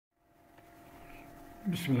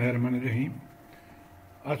बिस्मिल्लाहिर्रहमानिर्रहीम।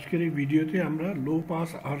 আজকের এই ভিডিওতে আমরা low pass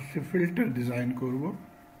RC filter design করব।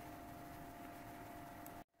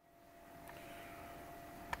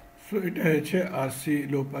 সো এটা হচ্ছে আরসি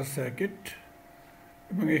লো পাস সার্কিট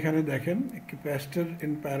এবং এখানে দেখেন ক্যাপাসিটর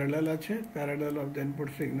ইন প্যারালাল আছে, parallel of the input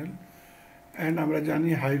signal. And আমরা জানি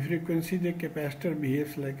হাই ফ্রিকোয়েন্সি যে capacitor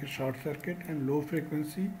behaves like a short circuit and low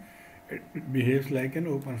frequency it behaves like an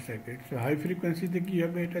open circuit. So high ফ্রিকোয়েন্সিতে কী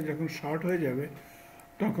হবে, এটা যখন শর্ট হয়ে যাবে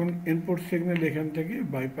তখন ইনপুট সিগন্যাল এখান থেকে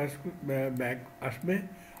বাইপাস ব্যাক আসবে,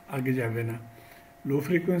 আগে যাবে না। লো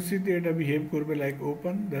ফ্রিকোয়েন্সিতে এটা বিহেভ করবে like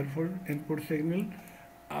open, therefore input signal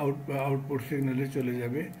output সিগন্যালে চলে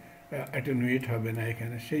যাবে, অ্যাটেনুয়েট হবে না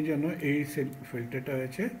এখানে। সেই জন্য এই ফিল্টারটা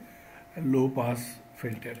হয়েছে low pass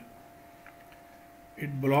filter.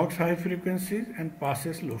 It blocks high ফ্রিকোয়েন্সিজ and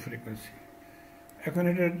passes low frequency. এখন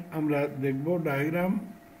এটা আমরা দেখব diagram,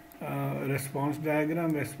 response diagram,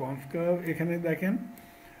 response curve. এখানে দেখেন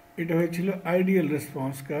এটা হয়েছিল ideal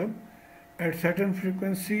response curve. At certain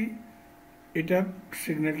frequency এটা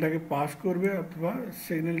সিগন্যালটাকে পাস করবে অথবা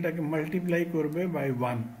সিগন্যালটাকে মাল্টিপ্লাই করবে বাই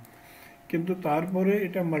 1, কিন্তু তারপরে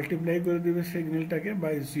এটা মাল্টিপ্লাই করে দেবে সিগন্যালটাকে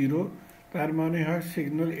বাই 0। তার মানে হয়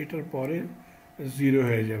সিগন্যাল এটার পরে 0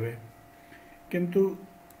 হয়ে যাবে। কিন্তু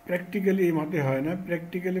প্র্যাকটিক্যালি এই মতে হয় না।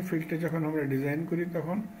 প্র্যাকটিক্যালি ফিল্টার যখন আমরা ডিজাইন করি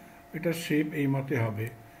তখন এটার শেপ এই মতে হবে।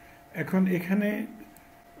 এখন এখানে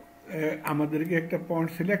আমাদেরকে একটা পয়েন্ট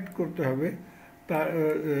সিলেক্ট করতে হবে।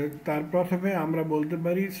 তার প্রথমে আমরা বলতে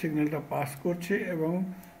পারি সিগন্যালটা পাস করছে এবং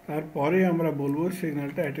তারপরে আমরা বলবো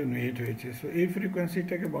সিগন্যালটা অ্যাটেনুয়েট হয়েছে। সো এই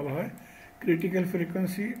ফ্রিকোয়েন্সিটাকে বলা হয় ক্রিটিক্যাল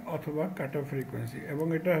ফ্রিকোয়েন্সি অথবা কাট অফ ফ্রিকোয়েন্সি, এবং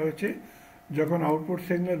এটা হচ্ছে যখন আউটপুট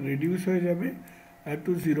সিগন্যাল রিডিউস হয়ে যাবে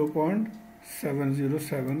two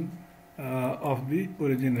 0.707 of the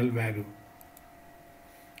original value.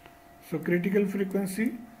 So critical frequency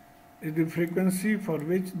is the frequency for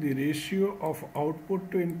which the ratio of output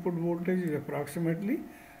to input voltage is approximately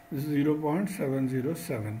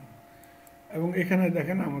 0.707. এবং এখানে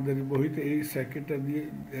দেখেন আমাদের বইতে এই সার্কিটটা দিয়ে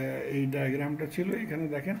এই ডায়াগ্রামটা ছিল। এখানে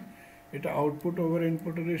দেখেন এটা আউটপুট ওভার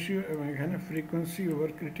ইনপুট রেশিও এবং এখানে frequency over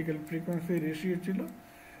critical frequency ratio ছিল,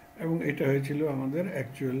 এবং এটা হয়েছিল আমাদের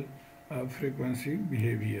actual frequency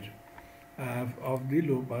behavior of the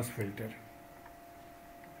low pass filter.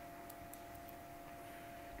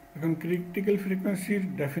 এখন critical frequency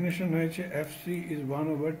definition হয়েছে FC is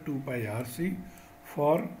 1/2 pi RC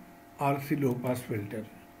for RC low pass filter,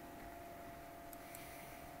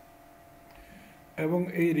 এবং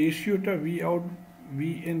এই রেশিওটা V out V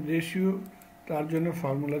in ratio, তার জন্য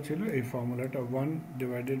ফর্মুলা ছিল এই ফর্মুলাটা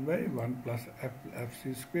 1/1 plus FC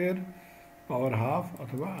square power half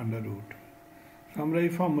অথবা আন্ডার রুট। আমরা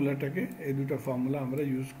এই ফর্মুলাটাকে, এই দুটো ফর্মুলা আমরা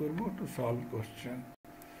ইউজ করব টু সলভ কোশ্চেন।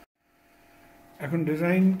 এখন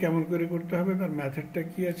ডিজাইন কেমন করে করতে হবে, তার মেথডটা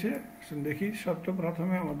কি আছে দেখি।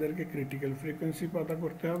 প্রথমে আমাদেরকে ক্রিটিক্যাল ফ্রিকোয়েন্সি পতা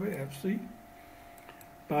করতে হবে এফসি।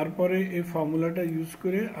 তারপরে এই ফর্মুলাটা ইউজ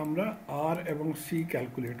করে আমরা আর এবং সি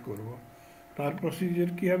ক্যালকুলেট করব। তার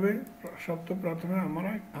প্রসিজার কি হবে, প্রথমে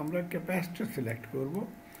আমরা ক্যাপাসিটর সিলেক্ট করব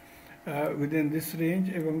within this range,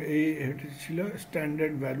 এবং এই ছিল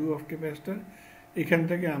স্ট্যান্ডার্ড ভ্যালু অফ ক্যাপাসিটর। এখান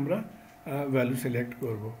থেকে আমরা ভ্যালু সিলেক্ট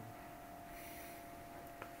করব,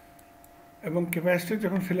 এবং ক্যাপাসিটর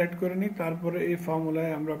যখন সিলেক্ট করে নিই তারপরে এই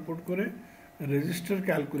ফর্মুলায় আমরা পুট করে রেজিস্টার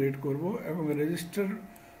ক্যালকুলেট করব, এবং রেজিস্টার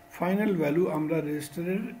ফাইনাল ভ্যালু আমরা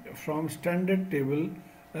রেজিস্টারের ফ্রম স্ট্যান্ডার্ড টেবিল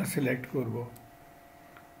সিলেক্ট করব।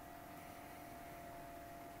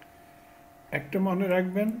 একটা মনে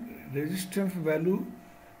রাখবেন, resistance value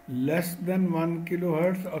less than 1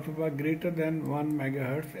 kilohertz অথবা greater than 1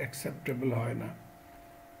 megahertz acceptable হয় না।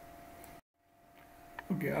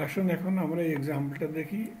 ওকে, আসুন এখন আমরা এই এক্সাম্পলটা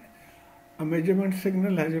দেখি। A measurement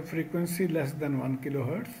signal has a frequency less than 1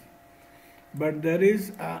 kilohertz, but there is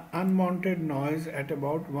an unwanted noise at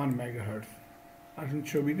about 1 megahertz. আসুন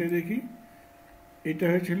ছবিতে দেখি। এটা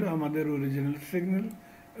হয়েছিল আমাদের অরিজিনাল সিগন্যাল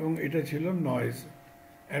এবং এটা ছিল noise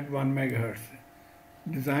at 1 megahertz.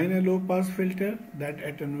 Design a low pass filter that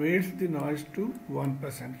attenuates the noise to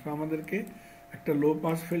 1%. So আমাদেরকে একটা লো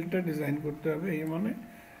পাস ফিল্টার ডিজাইন করতে হবে, এই মানে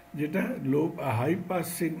যেটা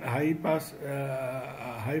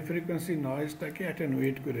হাই ফ্রিকোয়েন্সি নয়েজটাকে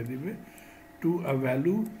অ্যাটেনুয়েট করে দিবে to a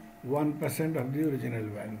value 1% of the original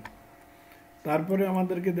value. তারপরে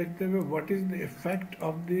আমাদেরকে দেখতে হবে what is the effect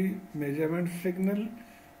of the measurement signal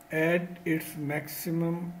at it's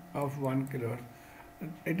maximum of 1 kilohertz.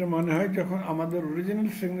 এটা মনে হয় যখন আমাদের অরিজিনাল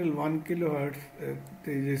সিগন্যাল 1 কিলোহার্টজ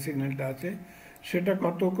যে সিগন্যালটা আছে সেটা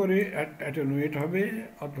কত করে অ্যাটেনুয়েট হবে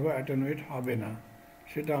অথবা অ্যাটেনুয়েট হবে না,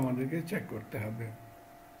 সেটা আমাদেরকে চেক করতে হবে।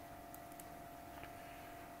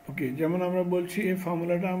 ওকে, যেমন আমরা বলছি এই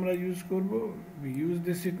ফর্মুলাটা আমরা ইউজ করব। We use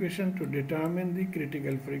this equation to determine the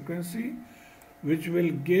critical frequency which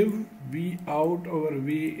will give V out over V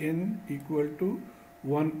in equal to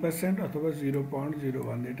 1% অথবা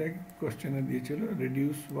 0.01, এটা কোশ্চেনে দিয়েছিল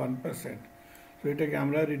রিডিউস 1%। তো এটাকে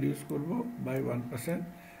আমরা রিডিউস করব বাই 1%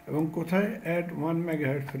 এবং কোথায় অ্যাট 1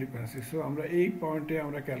 মেগাহার্টজ ফ্রিকোয়েন্সি। সো আমরা এই পয়েন্টে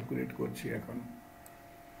আমরা ক্যালকুলেট করছি এখন।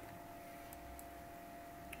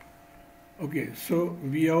 ওকে, so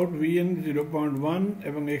V out V in 0.1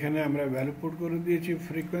 এবং এখানে আমরা ভ্যালু পুট করে দিয়েছি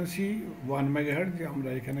ফ্রিকোয়েন্সি 1 মেগাহার্টজ যে আমরা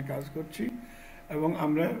এখানে কাজ করছি, এবং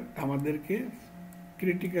আমরা আমাদেরকে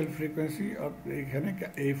ক্রিটিক্যাল ফ্রিকোয়েন্সি এখানে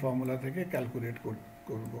এই ফর্মুলা থেকে ক্যালকুলেট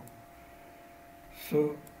করব। সো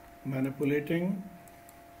ম্যানিপুলেটিং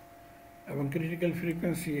এবং ক্রিটিক্যাল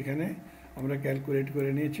ফ্রিকোয়েন্সি এখানে আমরা ক্যালকুলেট করে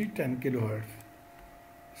নিয়েছি 10 কিলোহার্টজ।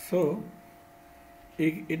 সো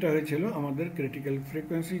এটা হয়েছিল আমাদের ক্রিটিক্যাল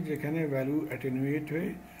ফ্রিকোয়েন্সি, যেখানে ভ্যালু অ্যাটেনুয়েট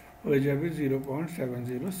হয়ে যাবে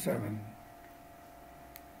 0.707।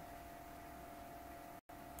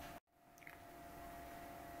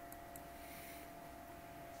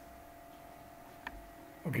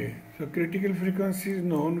 Okay, so critical frequency is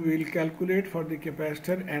known. We will calculate for the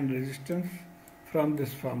capacitor and resistance from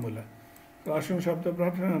this formula. So আসুন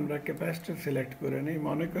সর্বপ্রথমে আমরা ক্যাপাসিটর সিলেক্ট করে নিই।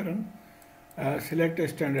 মনে করেন select a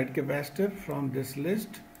standard capacitor from this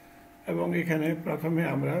list, এবং এখানে প্রথমে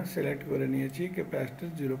আমরা সিলেক্ট করে নিয়েছি ক্যাপাসিটর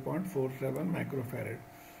 0.47 মাইক্রোফ্যারাড।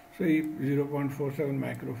 সো এই 0.47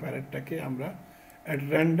 মাইক্রোফ্যারাডটাকে আমরা অ্যাট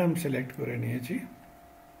র্যান্ডম সিলেক্ট করে নিয়েছি।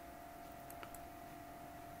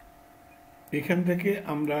 এখান থেকে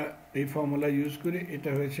আমরা এই ফর্মুলা ইউজ করি,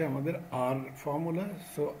 এটা হয়েছে আমাদের আর ফর্মুলা।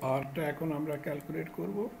 সো আরটা এখন আমরা ক্যালকুলেট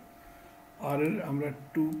করব। আর এর আমরা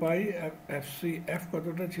 2 পাই এফসি, এফ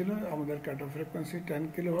কতটা ছিল আমাদের কাট অফ ফ্রিকোয়েন্সি 10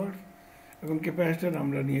 কিলোহার্টজ, এবং ক্যাপাসিটর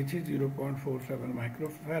আমরা নিয়েছি 0.47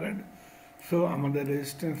 মাইক্রোফ্যারাড। সো আমাদের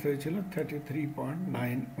রেজিস্ট্যান্স হয়েছিল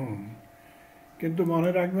 33.9 ওহম। কিন্তু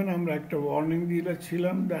মনে রাখবেন আমরা একটা ওয়ার্নিং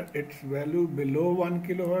দিয়েছিলাম that it's value below 1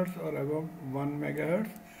 kilohertz or above 1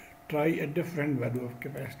 megahertz, try a different value of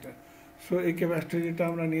capacitor. So এই ক্যাপাসিটর যেটা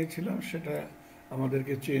আমরা নিয়েছিলাম সেটা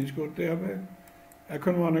আমাদেরকে চেঞ্জ করতে হবে।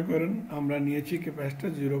 এখন মনে করেন আমরা নিয়েছি ক্যাপাসিটর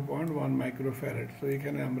 0.1 মাইক্রোফ্যারাড। সো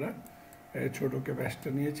এখানে আমরা ছোট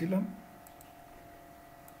ক্যাপাসিটর নিয়েছিলাম।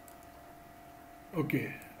 ওকে,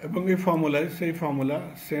 এবং এই ফর্মুলায়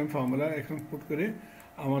সেম ফর্মুলা এখন পুট করে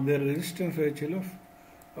আমাদের রেজিস্ট্যান্স হয়েছিল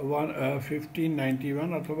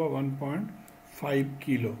 1591 অথবা 1.5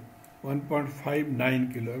 কিলো, 1.59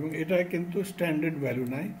 কিলো, এবং এটা কিন্তু স্ট্যান্ডার্ড ভ্যালু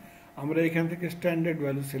নাই। আমরা এখান থেকে স্ট্যান্ডার্ড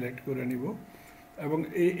ভ্যালু সিলেক্ট করে নিব, এবং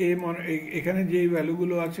এখানে যেই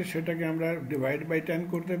ভ্যালুগুলো আছে সেটাকে আমরা ডিভাইড বাই 10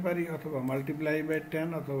 করতে পারি, অথবা মাল্টিপ্লাই বাই 10,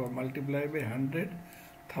 অথবা মাল্টিপ্লাই বাই 100,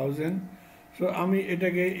 1000। সো আমি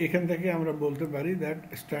এটাকে এখান থেকে আমরা বলতে পারি দ্যাট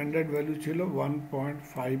স্ট্যান্ডার্ড ভ্যালু ছিল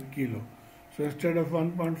 1.5 কিলো। সো ইনস্টেড অফ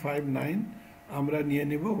 1.59 আমরা নিয়ে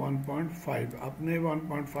নিব 1.5। আপনি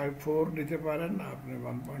 1.54 নিতে পারেন, আপনি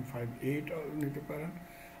 1.58 নিতে পারেন,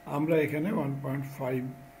 আমরা এখানে 1.5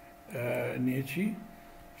 নিয়েছি।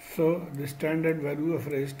 So the standard value of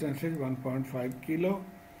resistance is 1.5 kilo.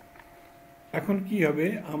 এখন কি হবে,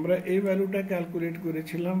 আমরা এই ভ্যালুটা ক্যালকুলেট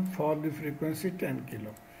করেছিলাম ফর দি ফ্রিকোয়েন্সি 10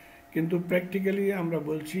 কিলো, কিন্তু প্র্যাকটিক্যালি আমরা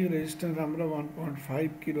বলছি রেজিস্ট্যান্স আমরা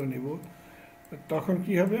 1.5 কিলো নেব। তখন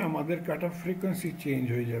কি হবে, আমাদের কাট অফ ফ্রিকোয়েন্সি চেঞ্জ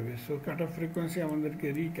হয়ে যাবে। সো কাট অফ ফ্রিকোয়েন্সি আমাদেরকে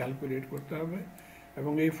রিক্যালকুলেট করতে হবে,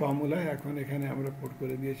 এবং এই ফর্মুলায় এখন এখানে আমরা পুট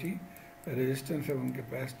করে দিয়েছি রেজিস্ট্যান্স এবং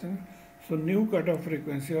capacitance. So new cut off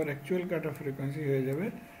frequency আর অ্যাকচুয়াল কাট অফ ফ্রিকোয়েন্সি হয়ে যাবে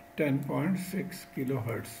 10.6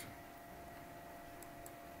 কিলোহার্টজ।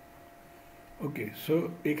 ওকে, সো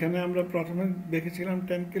এখানে আমরা প্রথমে দেখেছিলাম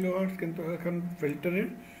 10 কিলোহার্টজ, কিন্তু এখন ফিল্টারের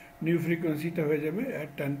নিউ ফ্রিকোয়েন্সিটা হয়ে যাবে at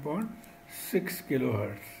 10.6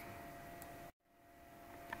 কিলোহার্টজ।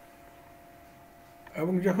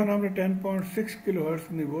 এবং যখন আমরা 10.6 কিলোহার্টজ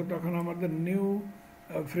নিব তখন আমাদের নিউ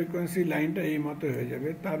ফ্রিকোয়েন্সি লাইনটা এই মতো হয়ে যাবে।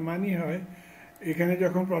 তার মানে হয় এখানে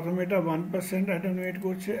যখন প্রথমে এটা 1% অ্যাটেনুয়েট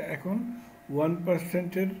করছে, এখন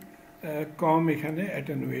 1%-এর কম এখানে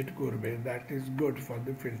অ্যাটেনুয়েট করবে। That is good for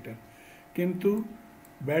the filter. কিন্তু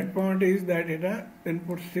ব্যাড পয়েন্ট ইজ দ্যাট এটা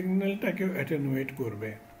ইনপুট সিগন্যালটাকেও অ্যাটেনুয়েট করবে।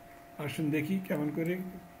 আসুন দেখি কেমন করে।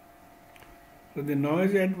 So the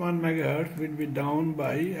noise at 1 megahertz will be down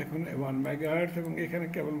by এখন 1 megahertz, এবং এখানে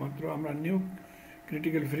কেবলমাত্র আমরা নিউ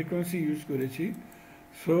ক্রিটিক্যাল ফ্রিকোয়েন্সি ইউজ করেছি।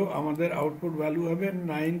 সো আমাদের আউটপুট ভ্যালু হবে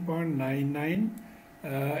 9.99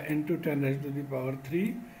 into 10 raised to the power 3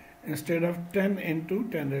 instead of 10 into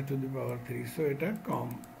 10 raised to the power 3. So এটা কম,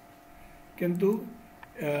 কিন্তু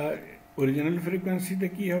অরিজিনাল ফ্রিকোয়েন্সিতে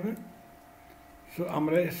কি হবে? সো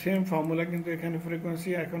আমরা সেম ফর্মুলা, কিন্তু এখানে ফ্রিকোয়েন্সি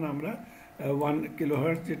এখন আমরা 1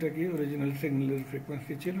 কিলোহার্টজ, যেটা কি অরিজিনাল সিগন্যালের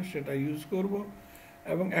ফ্রিকোয়েন্সি ছিল, সেটা ইউজ করব।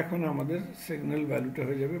 এবং এখন আমাদের সিগন্যাল ভ্যালুটা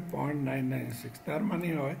হয়ে যাবে 0.996। তার মানে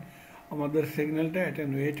হয় আমাদের সিগন্যালটা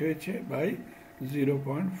অ্যাটেনুয়েট হয়েছে বাই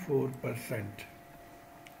 0.4%।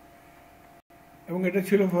 এবং এটা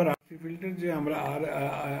ছিল ফর আরসি ফিল্টার, যে আমরা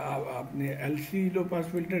আপনি LC low pass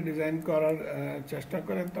filter design করার চেষ্টা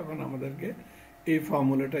করেন তখন আমাদেরকে এই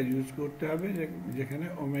ফর্মুলাটা ইউজ করতে হবে, যেখানে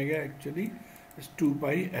ওমেগা অ্যাকচুয়ালি 2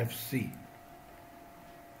 পাই এফসি।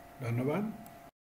 ধন্যবাদ।